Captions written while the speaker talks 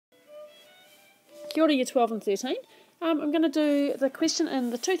Kia ora, Year 12 and 13. I'm going to do the question in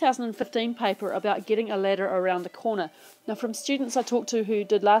the 2015 paper about getting a ladder around the corner. Now, from students I talked to who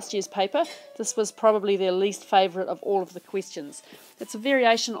did last year's paper, this was probably their least favourite of all of the questions. It's a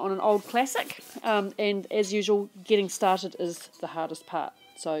variation on an old classic, and as usual, getting started is the hardest part.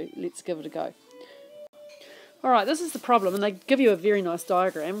 So let's give it a go. Alright, this is the problem, and they give you a very nice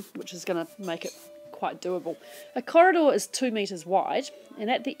diagram, which is going to make it quite doable. A corridor is 2 metres wide,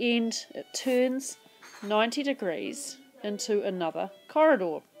 and at the end it turns 90 degrees into another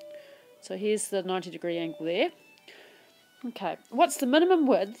corridor. So here's the 90-degree angle there. Okay, what's the minimum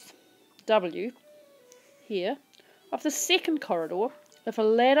width, W, here, of the second corridor if a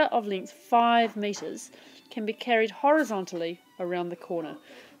ladder of length 5 metres can be carried horizontally around the corner?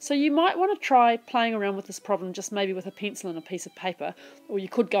 So you might want to try playing around with this problem just maybe with a pencil and a piece of paper, or you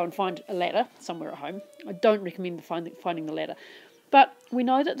could go and find a ladder somewhere at home. I don't recommend finding the ladder. But we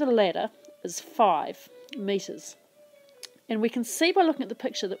know that the ladder is 5 metres. And we can see by looking at the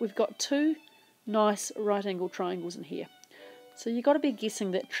picture that we've got two nice right angle triangles in here. So you've got to be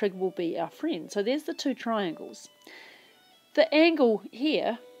guessing that trig will be our friend. So there's the two triangles. The angle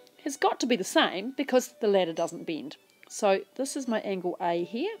here has got to be the same because the ladder doesn't bend. So this is my angle A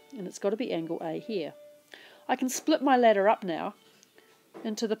here, and it's got to be angle A here. I can split my ladder up now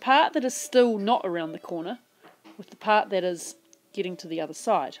into the part that is still not around the corner with the part that is getting to the other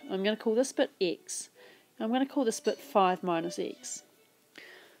side. I'm going to call this bit X. I'm going to call this bit 5 minus X.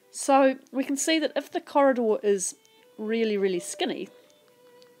 So we can see that if the corridor is really, really skinny,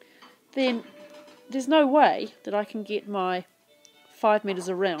 then there's no way that I can get my 5 metres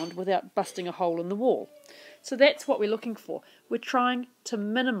around without busting a hole in the wall. So that's what we're looking for. We're trying to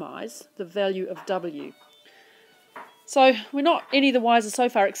minimise the value of W. So we're not any the wiser so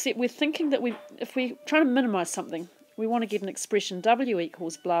far, except we're thinking that if we're trying to minimise something, we want to get an expression W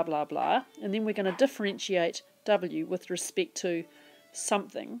equals blah blah blah, and then we're going to differentiate W with respect to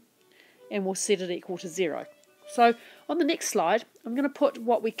something, and we'll set it equal to 0. So on the next slide, I'm going to put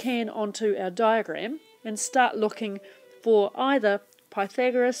what we can onto our diagram and start looking for either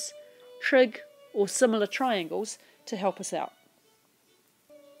Pythagoras, trig, or similar triangles to help us out.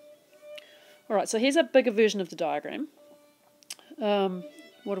 Alright, so here's a bigger version of the diagram.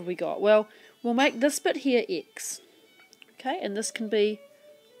 What have we got? Well, we'll make this bit here X. Okay, and this can be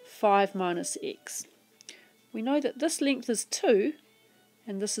 5 minus X. We know that this length is 2,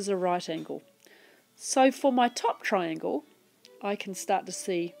 and this is a right angle. So for my top triangle, I can start to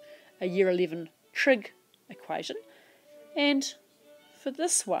see a Year 11 trig equation. And for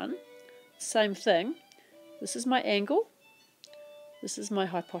this one, same thing. This is my angle, this is my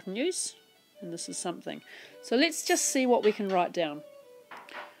hypotenuse, and this is something. So let's just see what we can write down.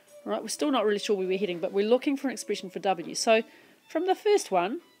 Right, we're still not really sure where we're heading, but we're looking for an expression for W. So from the first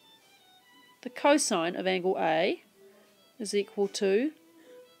one, the cosine of angle A is equal to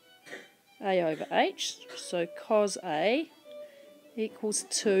A over H. So cos A equals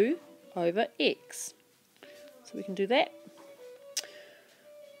 2 over X. So we can do that.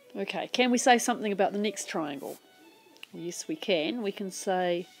 Okay, can we say something about the next triangle? Well, yes, we can. We can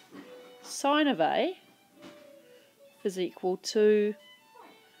say sine of A is equal to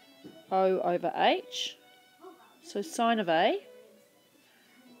O over H. So sine of A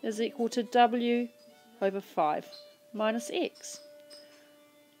is equal to W over 5 minus X.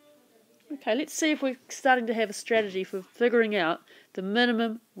 Okay, let's see if we're starting to have a strategy for figuring out the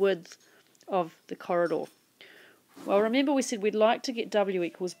minimum width of the corridor. Well, remember we said we'd like to get W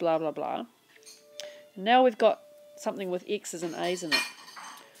equals blah blah blah. Now we've got something with X's and A's in it.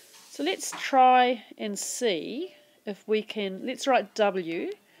 So let's try and see if we can, let's write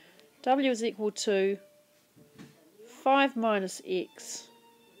W. W is equal to 5 minus X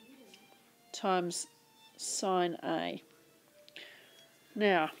times sine A.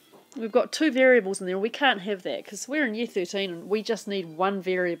 Now, we've got two variables in there. We can't have that because we're in Year 13 and we just need one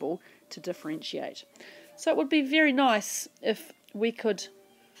variable to differentiate. So it would be very nice if we could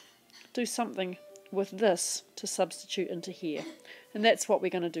do something with this to substitute into here. And that's what we're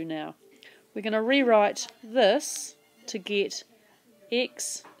going to do now. We're going to rewrite this to get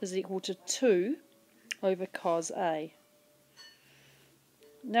X is equal to 2 over cos A.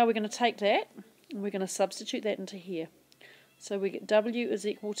 Now we're going to take that and we're going to substitute that into here. So we get W is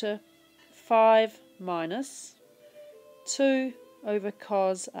equal to 5 minus 2 over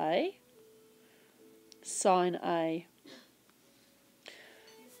cos A sine A.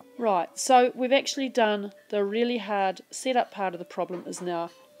 Right, so we've actually done the really hard setup part of the problem is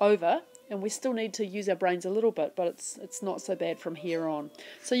now over, and we still need to use our brains a little bit, but it's not so bad from here on.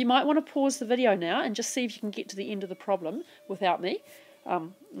 So you might want to pause the video now and just see if you can get to the end of the problem without me.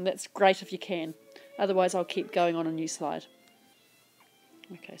 And that's great if you can. Otherwise I'll keep going on a new slide.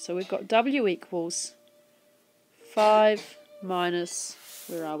 Okay, so we've got W equals 5 minus,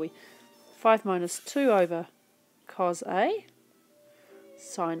 where are we? 5 minus 2 over cos A,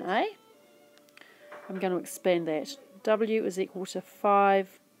 sine A. I'm going to expand that. W is equal to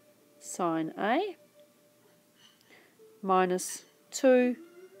 5 sine A minus 2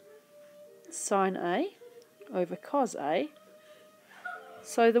 sine A over cos A.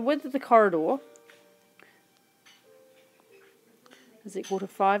 So the width of the corridor is equal to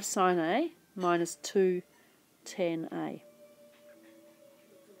 5 sine A minus 2 tan A.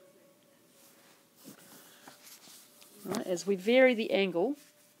 Right, as we vary the angle,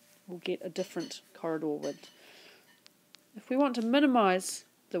 we'll get a different corridor width. If we want to minimise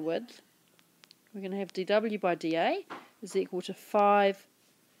the width, we're going to have dW by dA is equal to 5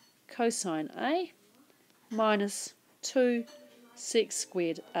 cosine A minus 2 sec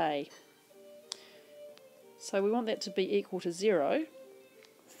squared A. So we want that to be equal to 0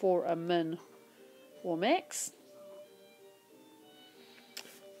 for a min or max.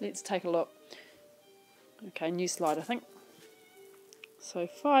 Let's take a look. Okay, new slide I think. So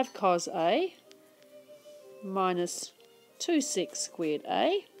 5 cos A minus 2 sec squared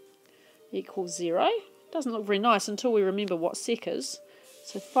A equals 0. Doesn't look very nice until we remember what sec is.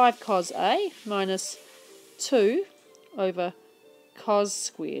 So 5 cos A minus 2 over cos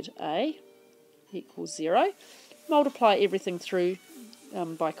squared A equals 0. Multiply everything through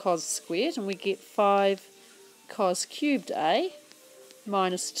by cos squared and we get 5 cos cubed A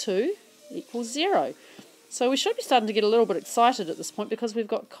minus 2 equals 0. So we should be starting to get a little bit excited at this point because we've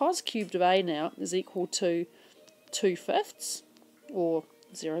got cos cubed of A now is equal to 2/5 or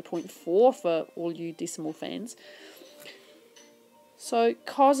 0.4 for all you decimal fans. So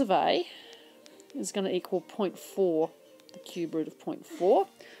cos of A is going to equal 0.4, the cube root of 0.4.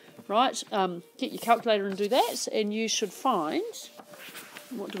 Right, get your calculator and do that, and you should find,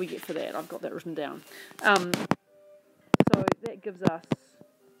 what do we get for that? I've got that written down. So that gives us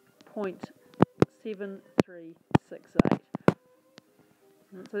 0.7368.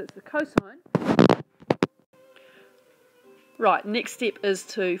 So that's the cosine. Right, next step is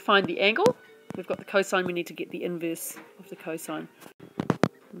to find the angle. We've got the cosine, we need to get the inverse of the cosine.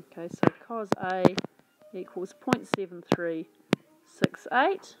 Okay, so cos A equals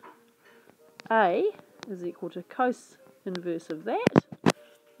 0.7368. A is equal to cos inverse of that,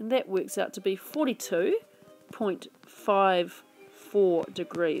 and that works out to be 42.54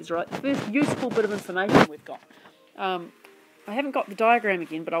 degrees, right? The first useful bit of information we've got. I haven't got the diagram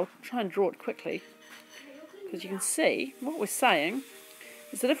again, but I'll try and draw it quickly, because you can see what we're saying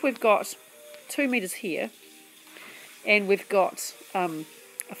is that if we've got 2 metres here, and we've got a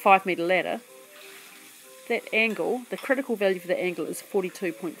 5 metre ladder, that angle, the critical value for that angle is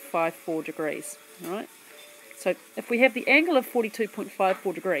 42.54 degrees, right? So if we have the angle of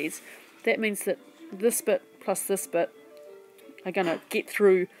 42.54 degrees, that means that this bit plus this bit are going to get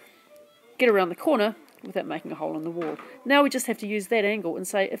around the corner without making a hole in the wall. Now we just have to use that angle and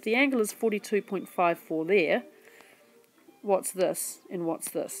say if the angle is 42.54 there, what's this and what's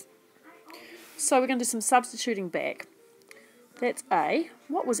this? So we're going to do some substituting back. That's A.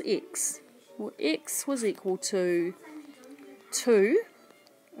 What was X? Well, X was equal to 2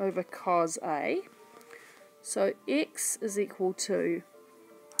 over cos A. So X is equal to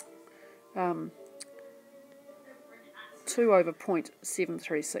 2 over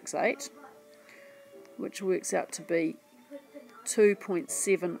 0.7368, which works out to be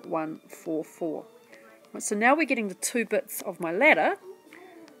 2.7144. Right, so now we're getting the 2 bits of my ladder.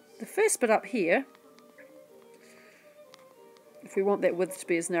 The first bit up here, if we want that width to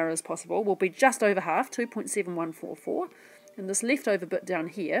be as narrow as possible, will be just over half, 2.7144, and this leftover bit down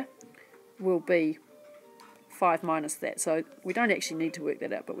here will be 5 minus that. So we don't actually need to work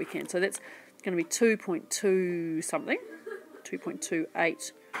that out, but we can. So that's going to be 2.2 something,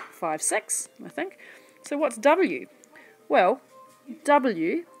 2.2856, I think. So what's W? Well,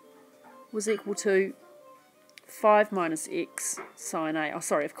 W was equal to 5 minus X sine A. Oh,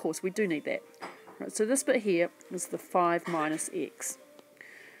 sorry, of course, we do need that. Right, so this bit here is the 5 minus X.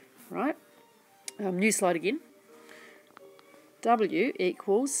 Right, new slide again. W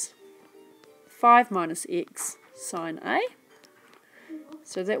equals 5 minus X sine A.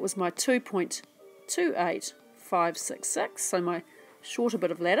 So that was my 2.28566, so my shorter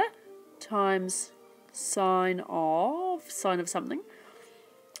bit of ladder, times sine of something.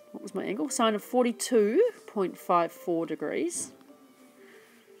 What was my angle? Sine of 42.54 degrees.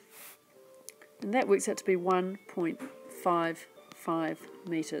 And that works out to be 1.55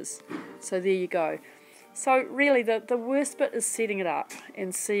 metres. So there you go. So really the worst bit is setting it up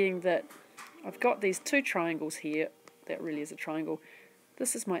and seeing that I've got these two triangles here. That really is a triangle.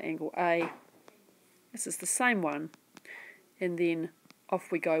 This is my angle A. This is the same one. And then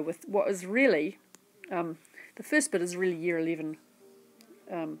off we go with what is really, the first bit is really year 11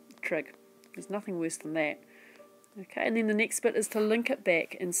 trig. There's nothing worse than that. Okay, and then the next bit is to link it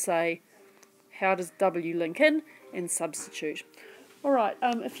back and say, how does W link in, and substitute. Alright,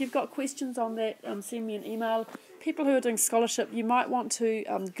 if you've got questions on that, send me an email. People who are doing scholarship, you might want to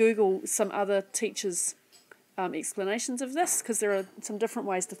Google some other teachers' explanations of this, because there are some different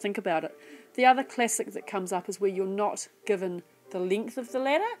ways to think about it. The other classic that comes up is where you're not given the length of the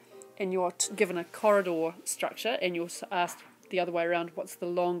ladder, and you're given a corridor structure, and you're asked the other way around, what's the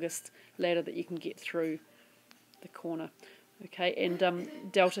longest ladder that you can get through the corner. Okay, and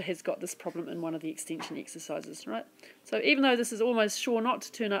Delta has got this problem in one of the extension exercises, right? So even though this is almost sure not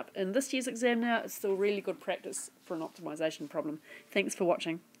to turn up in this year's exam now, it's still really good practice for an optimization problem. Thanks for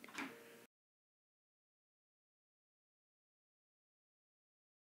watching.